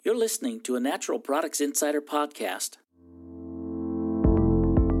You're listening to a Natural Products Insider podcast.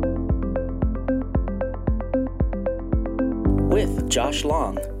 With Josh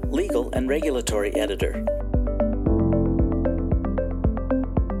Long, Legal and Regulatory Editor.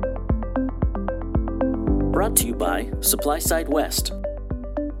 Brought to you by SupplySide West.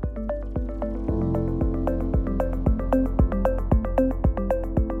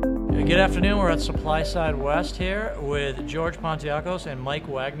 Good afternoon. We're at SupplySide West here with George Pontiacos and Mike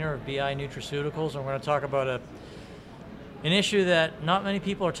Wagner of BI Nutraceuticals, and we're going to talk about an issue that not many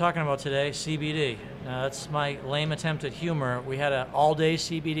people are talking about today, CBD. Now, that's my lame attempt at humor. We had an all-day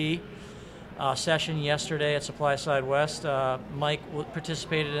CBD session yesterday at SupplySide West. Mike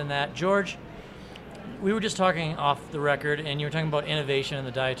participated in that. George, we were just talking off the record, and you were talking about innovation in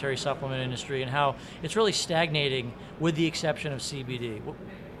the dietary supplement industry and how it's really stagnating with the exception of CBD.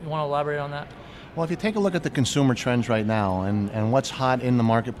 You want to elaborate on that? Well, if you take a look at the consumer trends right now and what's hot in the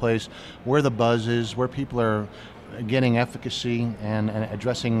marketplace, where the buzz is, where people are getting efficacy and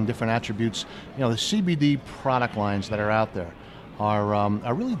addressing different attributes, the CBD product lines that are out there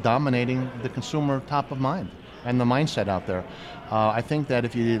are really dominating the consumer top of mind and the mindset out there. I think that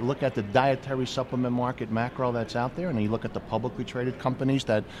if you look at the dietary supplement market macro that's out there, and you look at the publicly traded companies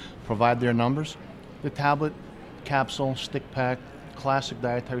that provide their numbers, the tablet, capsule, stick pack, classic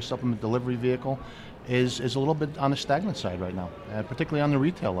dietary supplement delivery vehicle is a little bit on the stagnant side right now, particularly on the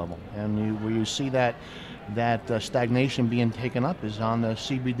retail level. And where you see that stagnation being taken up is on the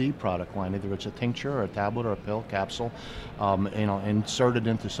CBD product line, either it's a tincture or a tablet or a pill, capsule, inserted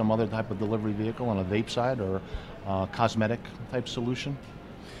into some other type of delivery vehicle on a vape side or cosmetic type solution.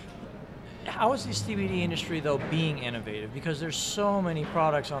 How is the CBD industry, though, being innovative? Because there's so many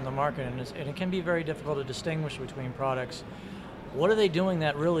products on the market, and it can be very difficult to distinguish between products. What are they doing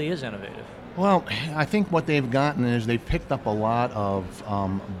that really is innovative? Well, I think what they've gotten is they've picked up a lot of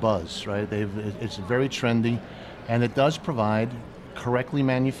buzz, right? It's very trendy, and it does provide, correctly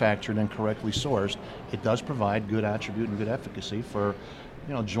manufactured and correctly sourced, it does provide good attribute and good efficacy for,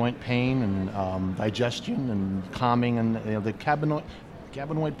 joint pain and digestion and calming, and the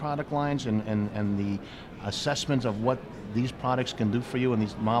cannabinoid product lines and the assessment of what these products can do for you and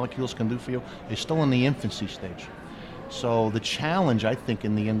these molecules can do for you is still in the infancy stage. So the challenge, I think,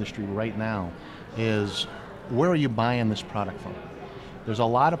 in the industry right now is where are you buying this product from? There's a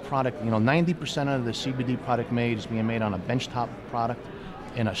lot of product, 90% of the CBD product made is being made on a benchtop product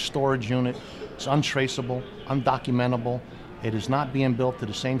in a storage unit. It's untraceable, undocumentable. It is not being built to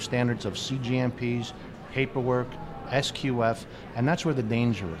the same standards of CGMPs, paperwork, SQF, and that's where the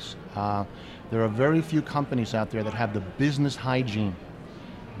danger is. There are very few companies out there that have the business hygiene,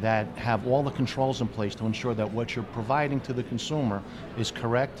 that have all the controls in place to ensure that what you're providing to the consumer is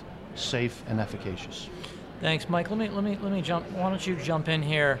correct, safe, and efficacious. Thanks, Mike. Let me jump. Why don't you jump in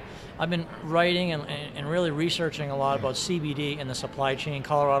here? I've been writing and really researching a lot about CBD in the supply chain.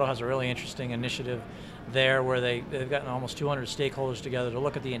 Colorado has a really interesting initiative there where they've gotten almost 200 stakeholders together to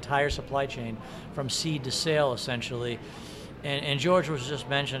look at the entire supply chain from seed to sale, essentially. And George was just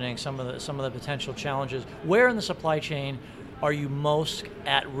mentioning some of the potential challenges. Where in the supply chain are you most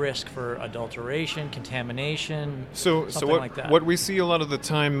at risk for adulteration, contamination, something like that? What we see a lot of the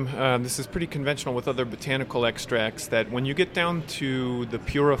time, this is pretty conventional with other botanical extracts, that when you get down to the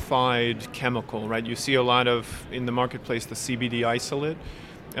purified chemical, right, you see a lot of, in the marketplace, the CBD isolate.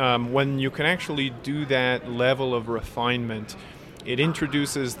 When you can actually do that level of refinement, it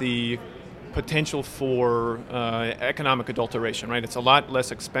introduces the potential for economic adulteration, right? It's a lot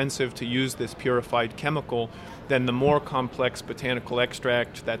less expensive to use this purified chemical than the more complex botanical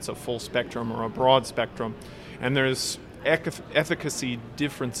extract that's a full spectrum or a broad spectrum. And there's efficacy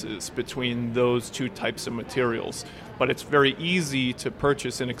differences between those two types of materials. But it's very easy to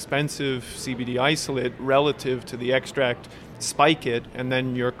purchase an expensive CBD isolate relative to the extract, spike it, and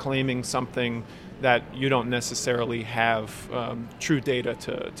then you're claiming something that you don't necessarily have true data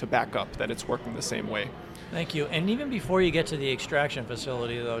to back up that it's working the same way. Thank you. And even before you get to the extraction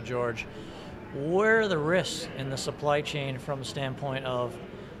facility, though, George, where are the risks in the supply chain from the standpoint of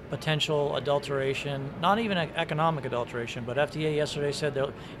potential adulteration, not even economic adulteration, but FDA yesterday said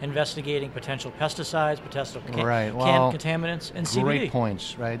they're investigating potential pesticides, potential contaminants in CBD. Great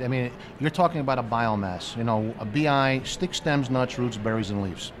points, right? I mean, you're talking about a biomass, a BI, sticks, stems, nuts, roots, berries, and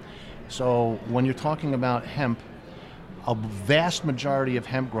leaves. So when you're talking about hemp, a vast majority of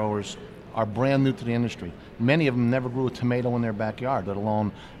hemp growers are brand new to the industry. Many of them never grew a tomato in their backyard, let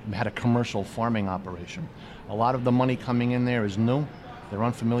alone had a commercial farming operation. A lot of the money coming in there is new. They're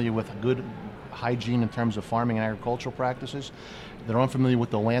unfamiliar with good hygiene in terms of farming and agricultural practices. They're unfamiliar with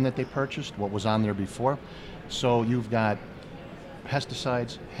the land that they purchased, what was on there before. So you've got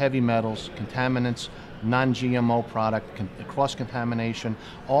pesticides, heavy metals, contaminants, non-GMO product, cross-contamination,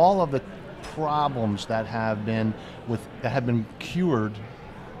 all of the problems that have been cured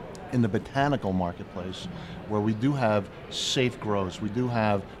in the botanical marketplace, where we do have safe grows, we do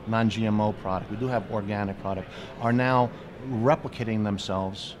have non-GMO product, we do have organic product, are now replicating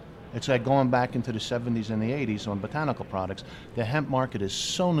themselves. It's like going back into the 70s and the 80s on botanical products. The hemp market is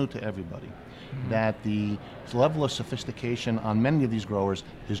so new to everybody that the level of sophistication on many of these growers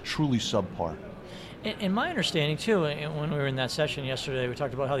is truly subpar. In my understanding, too, when we were in that session yesterday, we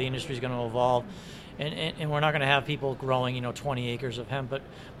talked about how the industry is going to evolve, and we're not going to have people growing, 20 acres of hemp.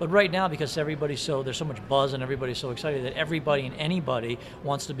 But right now, because there's so much buzz and everybody's so excited that everybody and anybody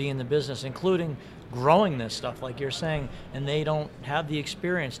wants to be in the business, including growing this stuff, like you're saying, and they don't have the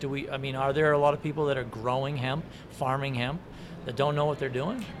experience. Are there a lot of people that are growing hemp, farming hemp, that don't know what they're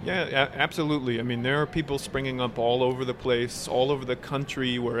doing? Yeah, absolutely. I mean, there are people springing up all over the place, all over the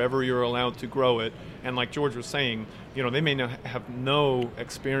country, wherever you're allowed to grow it. And like George was saying, they may not have no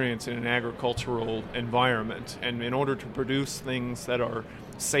experience in an agricultural environment. And in order to produce things that are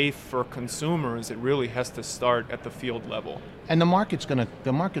safe for consumers, it really has to start at the field level. And the market's going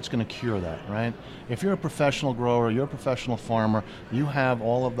to cure that, right? If you're a professional grower, you're a professional farmer, you have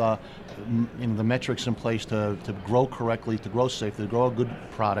all of the metrics in place to grow correctly, to grow safely, to grow a good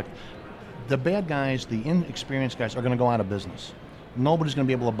product. The bad guys, the inexperienced guys, are going to go out of business. Nobody's going to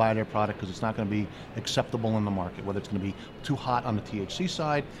be able to buy their product because it's not going to be acceptable in the market, whether it's going to be too hot on the THC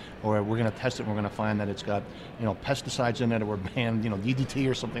side, or we're going to test it and we're going to find that it's got pesticides in it, or we're banned DDT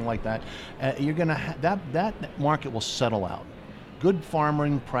or something like that. You're going to that market will settle out. Good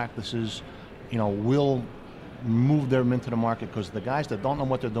farming practices will move them into the market, because the guys that don't know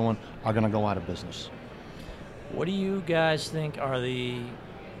what they're doing are going to go out of business. What do you guys think are the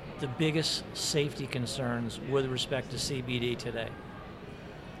biggest safety concerns with respect to CBD today?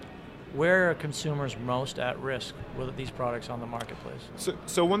 Where are consumers most at risk with these products on the marketplace?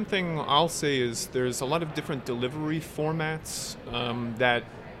 So one thing I'll say is there's a lot of different delivery formats that,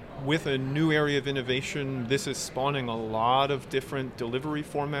 with a new area of innovation, this is spawning a lot of different delivery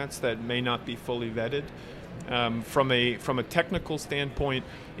formats that may not be fully vetted. From a technical standpoint,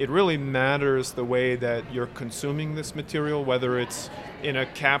 it really matters the way that you're consuming this material, whether it's in a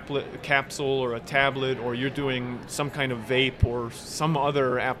capsule or a tablet, or you're doing some kind of vape or some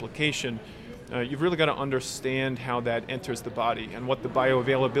other application. You've really got to understand how that enters the body and what the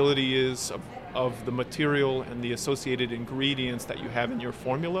bioavailability is of the material and the associated ingredients that you have in your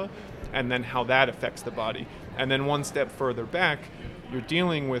formula, and then how that affects the body. And then one step further back, you're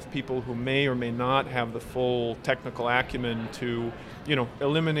dealing with people who may or may not have the full technical acumen to,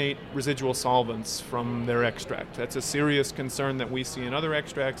 eliminate residual solvents from their extract. That's a serious concern that we see in other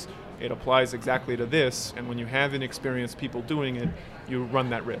extracts. It applies exactly to this, and when you have inexperienced people doing it, you run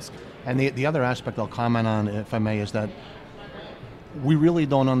that risk. And the other aspect I'll comment on, if I may, is that we really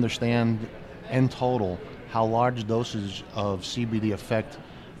don't understand in total how large doses of CBD affect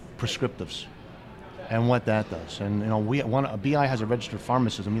prescriptives and what that does. And BI has a registered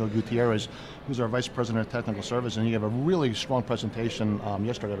pharmacist, Emilio Gutierrez, who's our vice president of technical service, and he gave a really strong presentation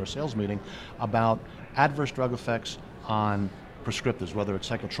yesterday at our sales meeting about adverse drug effects on prescriptives, whether it's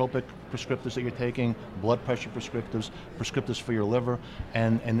psychotropic prescriptives that you're taking, blood pressure prescriptives for your liver,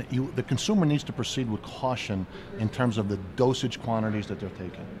 and the consumer needs to proceed with caution in terms of the dosage quantities that they're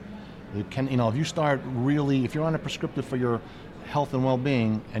taking. If you're on a prescriptive for your health and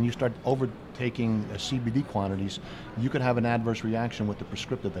well-being, and you start overtaking CBD quantities, you could have an adverse reaction with the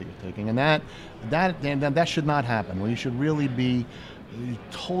prescriptive that you're taking, and that should not happen. Well, you should really be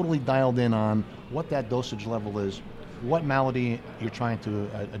totally dialed in on what that dosage level is, what malady you're trying to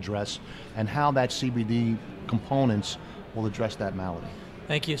address, and how that CBD components will address that malady.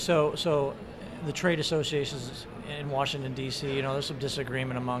 Thank you. So the trade associations in Washington, D.C., there's some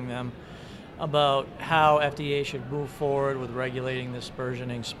disagreement among them about how FDA should move forward with regulating this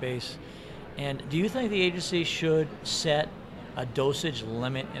burgeoning space. And do you think the agency should set a dosage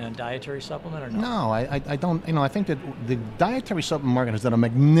limit in a dietary supplement or not? No, I don't. I think that the dietary supplement market has done a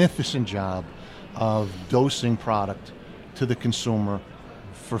magnificent job of dosing product to the consumer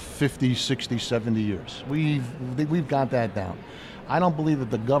for 50, 60, 70 years. We've got that down. I don't believe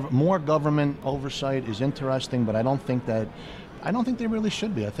that more government oversight is interesting, but I don't think they really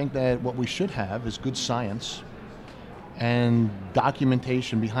should be. I think that what we should have is good science and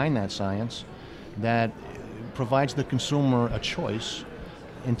documentation behind that science that provides the consumer a choice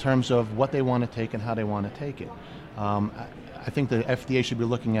in terms of what they want to take and how they want to take it. I think the FDA should be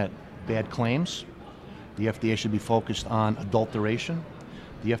looking at bad claims. The FDA should be focused on adulteration.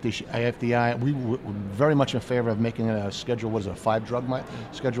 The FDA, we were very much in favor of making it a schedule, what is it, a 5-drug,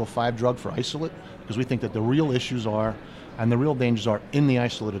 Schedule 5 drug for isolate, because we think that the real issues are, and the real dangers are in the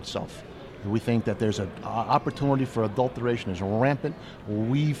isolate itself. We think that there's an opportunity for adulteration is rampant.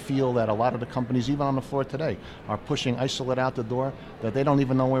 We feel that a lot of the companies, even on the floor today, are pushing isolate out the door that they don't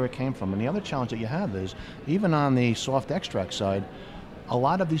even know where it came from. And the other challenge that you have is, even on the soft extract side, a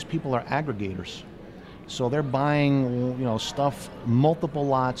lot of these people are aggregators. So they're buying, stuff, multiple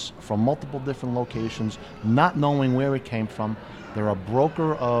lots from multiple different locations, not knowing where it came from. They're a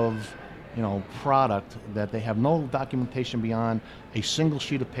broker of product that they have no documentation beyond a single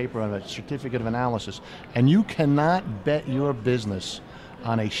sheet of paper and a certificate of analysis. And you cannot bet your business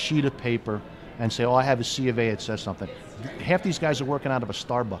on a sheet of paper and say, oh, I have a C of A that says something. Half these guys are working out of a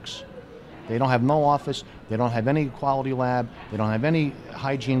Starbucks. They don't have no office. They don't have any quality lab. They don't have any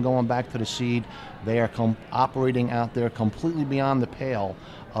hygiene going back to the seed. They are operating out there completely beyond the pale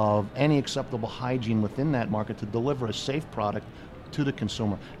of any acceptable hygiene within that market to deliver a safe product to the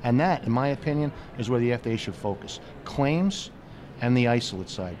consumer. And that, in my opinion, is where the FDA should focus. Claims and the isolate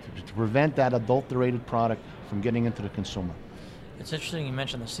side, to prevent that adulterated product from getting into the consumer. It's interesting you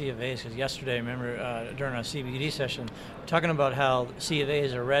mentioned the C of A's, because yesterday, I remember during a CBD session, talking about how C of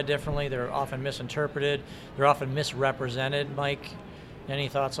A's are read differently, they're often misinterpreted, they're often misrepresented. Mike, any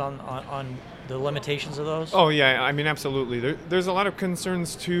thoughts on the limitations of those? Oh yeah, I mean, absolutely. There's a lot of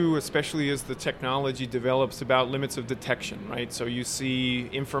concerns too, especially as the technology develops, about limits of detection, right? So you see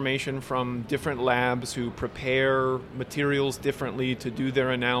information from different labs who prepare materials differently to do their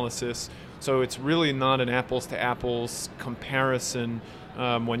analysis. So it's really not an apples to apples comparison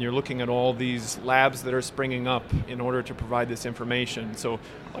when you're looking at all these labs that are springing up in order to provide this information. So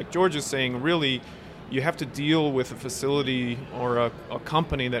like George is saying, really, you have to deal with a facility or a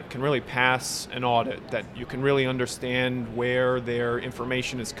company that can really pass an audit, that you can really understand where their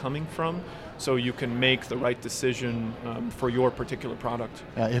information is coming from, so you can make the right decision for your particular product.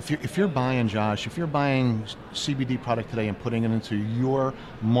 If you're buying, Josh, if you're buying CBD product today and putting it into your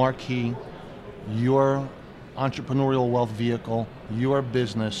marquee, your entrepreneurial wealth vehicle, your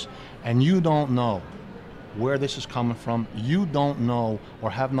business, and you don't know where this is coming from, you don't know or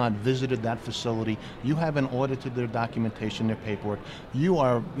have not visited that facility, you haven't audited their documentation, their paperwork,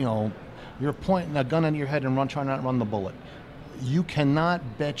 you're pointing a gun at your head and trying not to run the bullet. You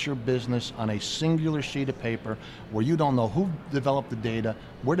cannot bet your business on a singular sheet of paper where you don't know who developed the data,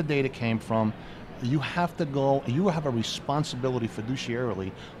 where the data came from. You have a responsibility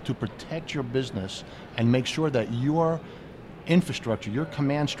fiduciarily to protect your business and make sure that your infrastructure, your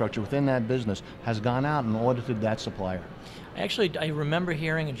command structure within that business has gone out and audited that supplier. Actually, I remember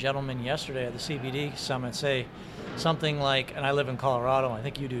hearing a gentleman yesterday at the CBD Summit say something like, and I live in Colorado, I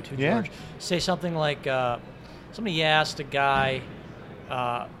think you do too, George, say something like, somebody asked a guy,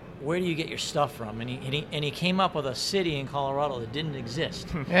 where do you get your stuff from? And he came up with a city in Colorado that didn't exist.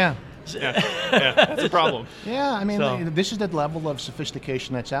 Yeah. Yeah, that's a problem. Yeah, I mean, this is the level of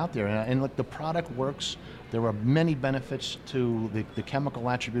sophistication that's out there. And look, the product works. There are many benefits to the chemical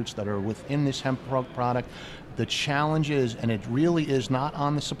attributes that are within this hemp product. The challenge is, and it really is not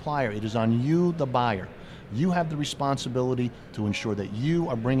on the supplier, it is on you, the buyer. You have the responsibility to ensure that you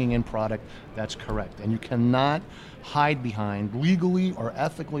are bringing in product that's correct. And you cannot hide behind, legally or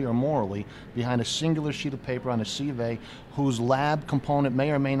ethically or morally, behind a singular sheet of paper on a C of A whose lab component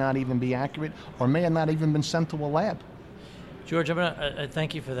may or may not even be accurate or may have not even been sent to a lab. George, I'm gonna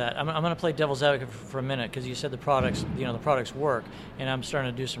thank you for that. I'm gonna play devil's advocate for a minute, because you said the products work, and I'm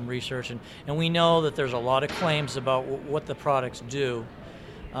starting to do some research, and we know that there's a lot of claims about what the products do.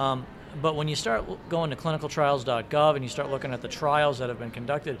 But when you start going to clinicaltrials.gov and you start looking at the trials that have been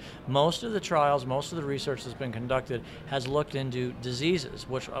conducted, most of the research that's been conducted has looked into diseases,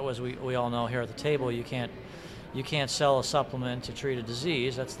 which, as we all know here at the table, you can't sell a supplement to treat a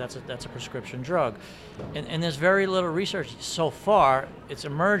disease. That's a prescription drug. And there's very little research so far. It's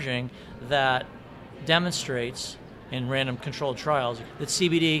emerging that demonstrates in random controlled trials that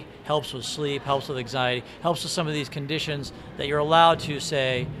CBD helps with sleep, helps with anxiety, helps with some of these conditions that you're allowed to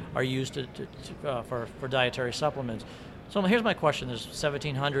say are used for dietary supplements. So here's my question. There's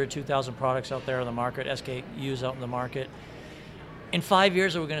 1,700, 2,000 products out there in the market, SKUs out in the market. In 5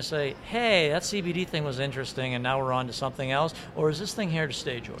 years, are we going to say, hey, that CBD thing was interesting and now we're on to something else? Or is this thing here to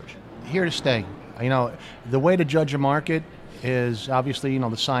stay, George? Here to stay. The way to judge a market is obviously,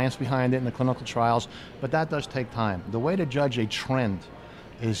 the science behind it and the clinical trials, but that does take time. The way to judge a trend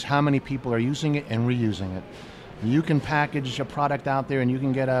is how many people are using it and reusing it. You can package a product out there and you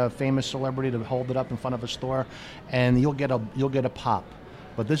can get a famous celebrity to hold it up in front of a store and you'll get a pop.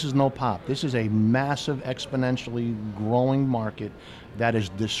 But this is no pop. This is a massive, exponentially growing market that is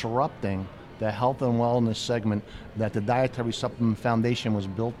disrupting the health and wellness segment that the Dietary Supplement Foundation was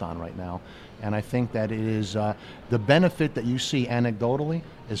built on right now. And I think that it is the benefit that you see anecdotally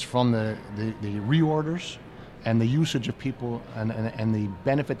is from the reorders and the usage of people and the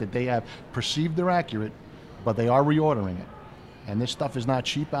benefit that they have perceived they're accurate, but they are reordering it. And this stuff is not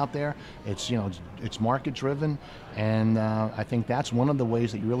cheap out there. It's it's market driven, and I think that's one of the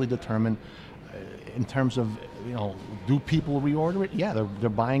ways that you really determine in terms of do people reorder it? Yeah, they're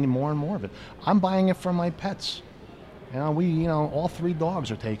buying more and more of it. I'm buying it for my pets. All 3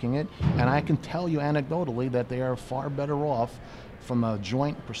 dogs are taking it, and I can tell you anecdotally that they are far better off from a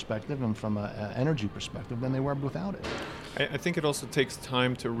joint perspective and from an energy perspective than they were without it. I think it also takes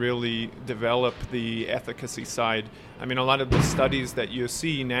time to really develop the efficacy side. I mean, a lot of the studies that you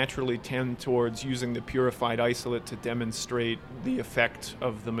see naturally tend towards using the purified isolate to demonstrate the effect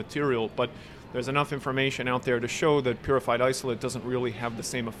of the material, but there's enough information out there to show that purified isolate doesn't really have the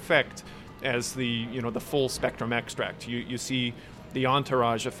same effect as the full spectrum extract. You see the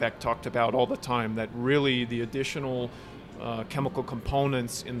entourage effect talked about all the time, that really the additional chemical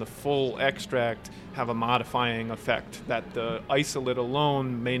components in the full extract have a modifying effect that the isolate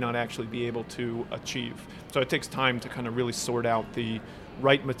alone may not actually be able to achieve. So it takes time to kind of really sort out the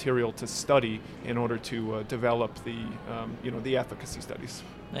right material to study in order to develop the efficacy studies.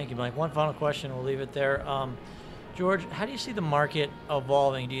 Thank you, Mike. One final question, we'll leave it there. George, how do you see the market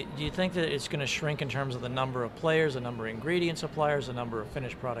evolving? Do you think that it's going to shrink in terms of the number of players, the number of ingredient suppliers, the number of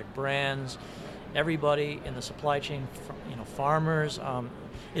finished product brands, everybody in the supply chain, farmers?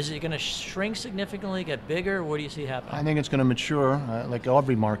 Is it going to shrink significantly, get bigger? What do you see happening? I think it's going to mature, like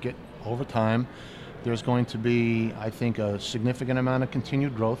every market, over time. There's going to be, I think, a significant amount of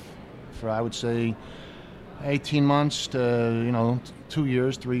continued growth for, I would say, 18 months to 2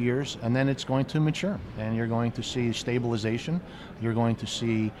 years, 3 years, and then it's going to mature, and you're going to see stabilization. You're going to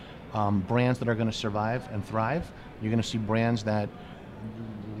see brands that are going to survive and thrive. You're going to see brands that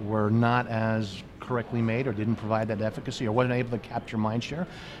were not as correctly made or didn't provide that efficacy or wasn't able to capture mind share.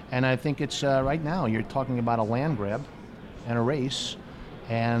 And I think it's right now you're talking about a land grab and a race,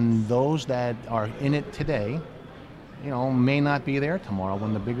 and those that are in it today may not be there tomorrow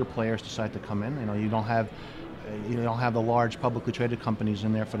when the bigger players decide to come in. You don't have the large publicly traded companies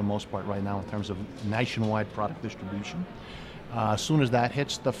in there for the most part right now in terms of nationwide product distribution. As soon as that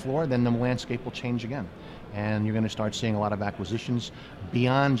hits the floor, then the landscape will change again. And you're going to start seeing a lot of acquisitions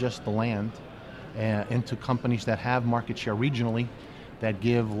beyond just the land into companies that have market share regionally, that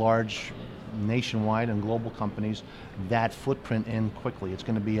give large nationwide and global companies that footprint in quickly. It's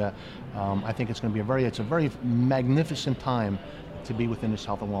going to be I think it's going to be a very magnificent time to be within this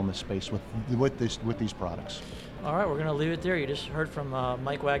health and wellness space with these products. All right, we're going to leave it there. You just heard from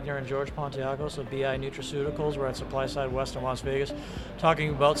Mike Wagner and George Pontiacos of BI Nutraceuticals. We're at Supply Side West in Las Vegas talking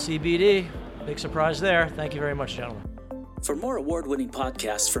about CBD. Big surprise there. Thank you very much, gentlemen. For more award-winning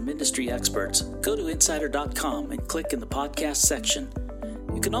podcasts from industry experts, go to insider.com and click in the podcast section.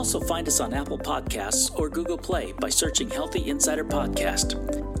 You can also find us on Apple Podcasts or Google Play by searching Healthy Insider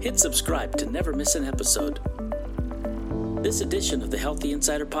Podcast. Hit subscribe to never miss an episode. This edition of the Healthy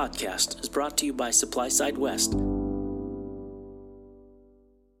Insider Podcast is brought to you by Supply Side West.